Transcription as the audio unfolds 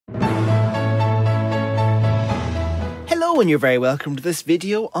Hello and you're very welcome to this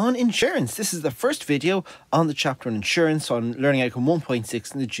video on insurance. This is the first video on the chapter on insurance on Learning Outcome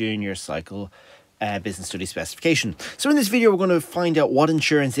 1.6 in the Junior Cycle Business Study Specification. So in this video we're going to find out what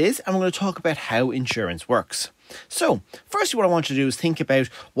insurance is and we're going to talk about how insurance works. So firstly what I want you to do is think about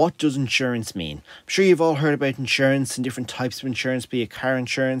what does insurance mean. I'm sure you've all heard about insurance and different types of insurance, be it car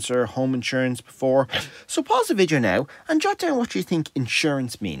insurance or home insurance before. So pause the video now and jot down what you think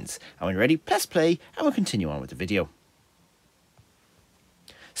insurance means. And when you're ready, press play and we'll continue on with the video.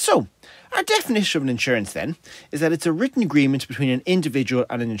 So, our definition of an insurance then is that it's a written agreement between an individual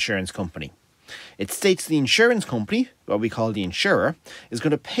and an insurance company. It states the insurance company, what we call the insurer, is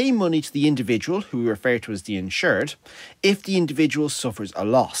going to pay money to the individual, who we refer to as the insured, if the individual suffers a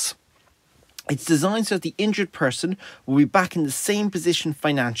loss. It's designed so that the injured person will be back in the same position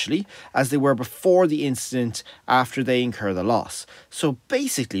financially as they were before the incident after they incur the loss. So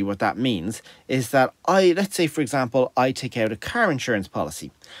basically what that means is that let's say for example, I take out a car insurance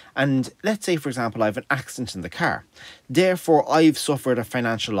policy and let's say for example, I have an accident in the car. Therefore, I've suffered a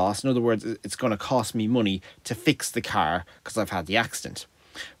financial loss. In other words, it's going to cost me money to fix the car because I've had the accident.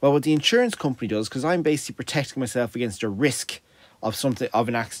 Well, what the insurance company does, because I'm basically protecting myself against a risk of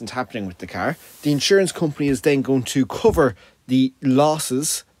an accident happening with the car, the insurance company is then going to cover the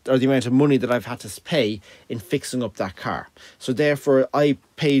losses or the amount of money that I've had to pay in fixing up that car. So therefore I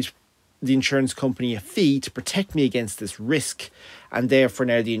paid the insurance company a fee to protect me against this risk, and therefore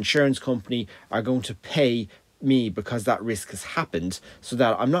now the insurance company are going to pay me because that risk has happened, so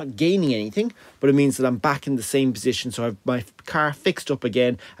that I'm not gaining anything, but it means that I'm back in the same position, so I've my car fixed up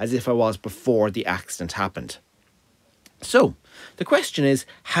again as if I was before the accident happened. So the question is,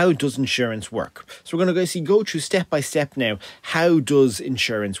 how does insurance work? So we're going to go through step by step now. How does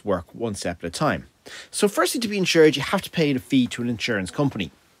insurance work, one step at a time? So firstly, to be insured, you have to pay a fee to an insurance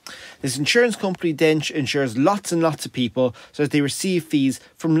company. This insurance company then insures lots and lots of people so that they receive fees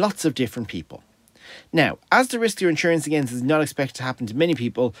from lots of different people. Now, as the risk you're insuring against is not expected to happen to many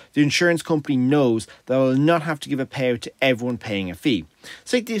people, the insurance company knows that it will not have to give a payout to everyone paying a fee.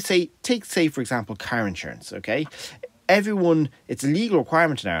 So take for example, car insurance, okay? It's a legal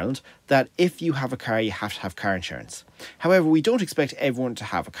requirement in Ireland that if you have a car, you have to have car insurance. However, we don't expect everyone to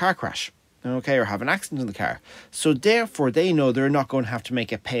have a car crash, okay, or have an accident in the car. So therefore, they know they're not going to have to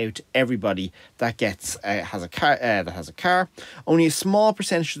make a payout to everybody that has a car. Only a small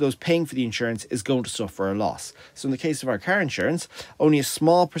percentage of those paying for the insurance is going to suffer a loss. So in the case of our car insurance, only a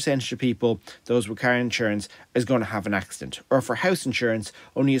small percentage of people, those with car insurance, is going to have an accident. Or for house insurance,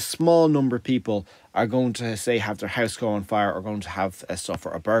 only a small number of people are going to have their house go on fire or going to have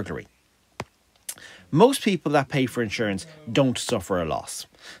suffer a burglary. Most people that pay for insurance don't suffer a loss.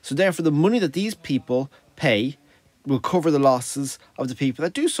 So therefore, the money that these people pay will cover the losses of the people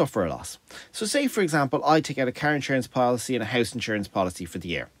that do suffer a loss. So say, for example, I take out a car insurance policy and a house insurance policy for the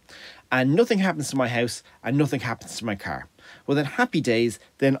year, and nothing happens to my house and nothing happens to my car. Well, then happy days,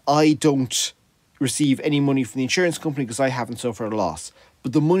 then I don't receive any money from the insurance company because I haven't suffered a loss.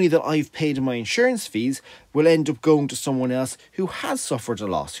 But the money that I've paid in my insurance fees will end up going to someone else who has suffered a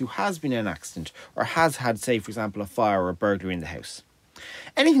loss, who has been in an accident, or has had, say, for example, a fire or a burglary in the house.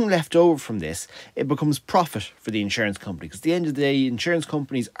 Anything left over from this, it becomes profit for the insurance company, because at the end of the day, insurance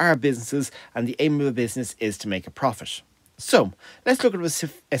companies are businesses and the aim of a business is to make a profit. So let's look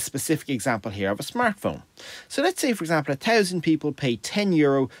at a specific example here of a smartphone. So let's say, for example, 1,000 people pay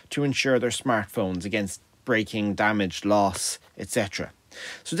 €10 to insure their smartphones against breaking, damage, loss, etc.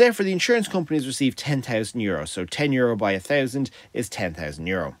 So therefore, the insurance company has received €10,000. So €10 by 1,000 is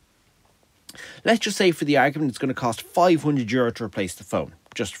 €10,000. Let's just say for the argument it's going to cost €500 to replace the phone,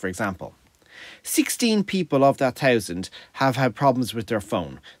 just for example. 16 people of that 1,000 have had problems with their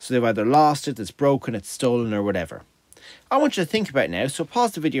phone. So they've either lost it, it's broken, it's stolen or whatever. I want you to think about now, so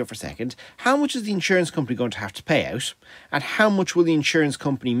pause the video for a second. How much is the insurance company going to have to pay out? And how much will the insurance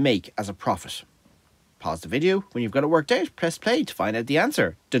company make as a profit? Pause the video. When you've got it worked out, press play to find out the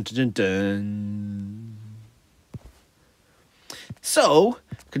answer. Dun, dun, dun, dun. So,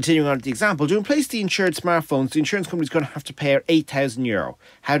 continuing on with the example, to replace the insured smartphones, the insurance company is going to have to pay out €8,000.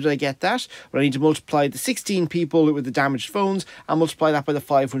 How did I get that? Well, I need to multiply the 16 people with the damaged phones and multiply that by the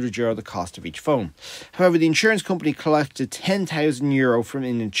 €500, the cost of each phone. However, the insurance company collected €10,000 from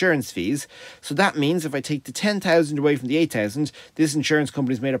insurance fees. So that means if I take the 10,000 away from the 8,000, this insurance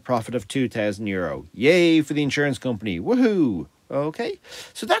company has made a profit of €2,000. Yay for the insurance company. Woohoo! Okay,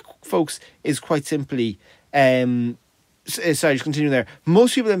 so that, folks, is quite simply sorry, just continue there.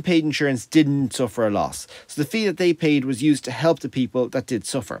 Most people that paid insurance didn't suffer a loss. So the fee that they paid was used to help the people that did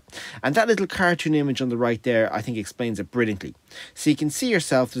suffer. And that little cartoon image on the right there, I think explains it brilliantly. So you can see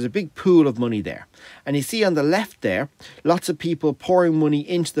yourself, there's a big pool of money there. And you see on the left there, lots of people pouring money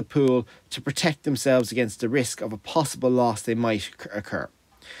into the pool to protect themselves against the risk of a possible loss they might occur.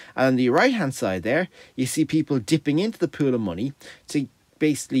 And on the right hand side there, you see people dipping into the pool of money to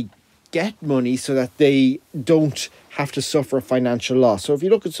basically get money so that they don't have to suffer a financial loss. So if you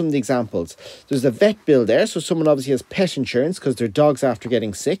look at some of the examples, there's a vet bill there. So someone obviously has pet insurance because their dog's after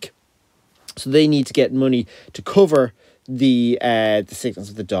getting sick. So they need to get money to cover the sickness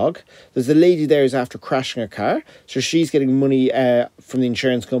of the dog. There's a lady there who's after crashing her car, so she's getting money from the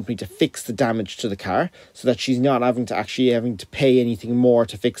insurance company to fix the damage to the car, so that she's not having to pay anything more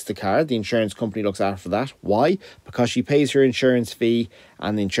to fix the car. The insurance company looks after that. Why? Because she pays her insurance fee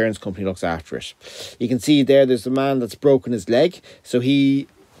and the insurance company looks after it. You can see there's a man that's broken his leg, so he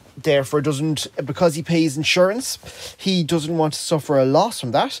therefore because he pays insurance, he doesn't want to suffer a loss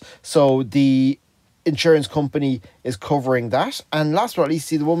from that, so the insurance company is covering that. And last but not least,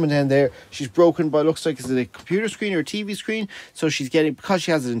 see the woman down there, she's broken by, looks like, is it a computer screen or a TV screen? So she's getting, because she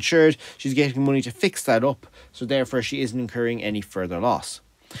has it insured, she's getting money to fix that up, so therefore she isn't incurring any further loss.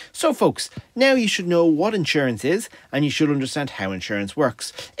 So folks, now you should know what insurance is and you should understand how insurance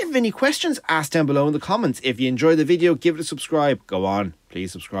works. If you have any questions, ask down below in the comments. If you enjoyed the video, give it a subscribe. Go on,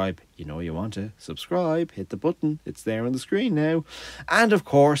 please subscribe. You know you want to subscribe, hit the button, it's there on the screen now. And of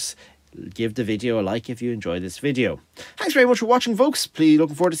course, give the video a like if you enjoyed this video. Thanks very much for watching, folks. Please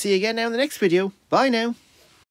looking forward to see you again now in the next video. Bye now.